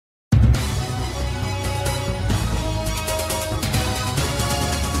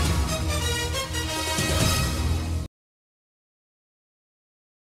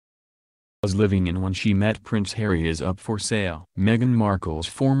was living in when she met Prince Harry is up for sale. Meghan Markle's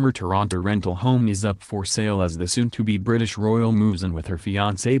former Toronto rental home is up for sale as the soon-to-be British royal moves in with her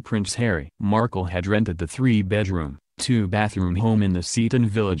fiancé Prince Harry. Markle had rented the three-bedroom, two-bathroom home in the Seton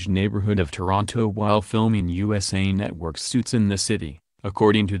Village neighborhood of Toronto while filming USA Network's Suits in the City.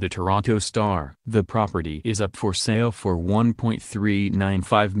 According to the Toronto Star, the property is up for sale for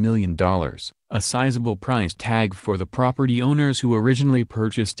 $1.395 million, a sizable price tag for the property owners who originally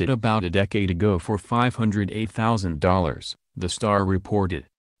purchased it about a decade ago for $508,000, the Star reported.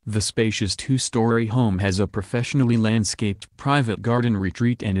 The spacious two-story home has a professionally landscaped private garden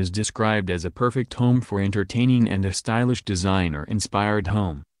retreat and is described as a perfect home for entertaining and a stylish designer-inspired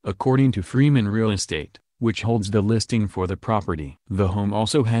home, according to Freeman Real Estate, which holds the listing for the property. The home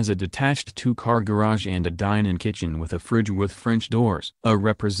also has a detached two-car garage and a dine-in kitchen with a fridge with French doors. A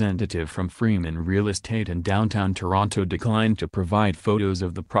representative from Freeman Real Estate in downtown Toronto declined to provide photos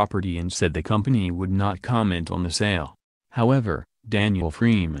of the property and said the company would not comment on the sale. However, Daniel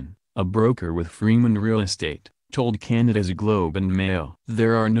Freeman, a broker with Freeman Real Estate, told Canada's Globe and Mail,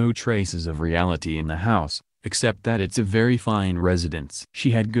 "There are no traces of reality in the house, except that it's a very fine residence." She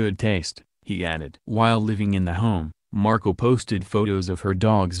had good taste, he added. While living in the home, Markle posted photos of her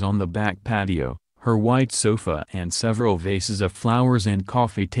dogs on the back patio, her white sofa and several vases of flowers and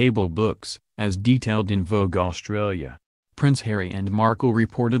coffee table books, as detailed in Vogue Australia. Prince Harry and Markle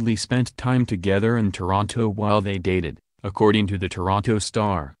reportedly spent time together in Toronto while they dated, according to the Toronto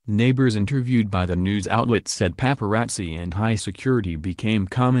Star. Neighbors interviewed by the news outlet said paparazzi and high security became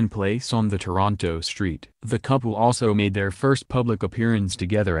commonplace on the Toronto street. The couple also made their first public appearance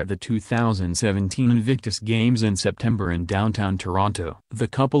together at the 2017 Invictus Games in September in downtown Toronto. The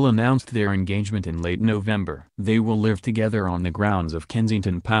couple announced their engagement in late November. They will live together on the grounds of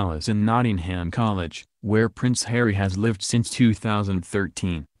Kensington Palace in Nottingham College, where Prince Harry has lived since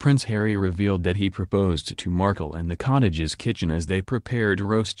 2013. Prince Harry revealed that he proposed to Markle in the cottage's kitchen as they prepared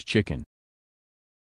roast chicken.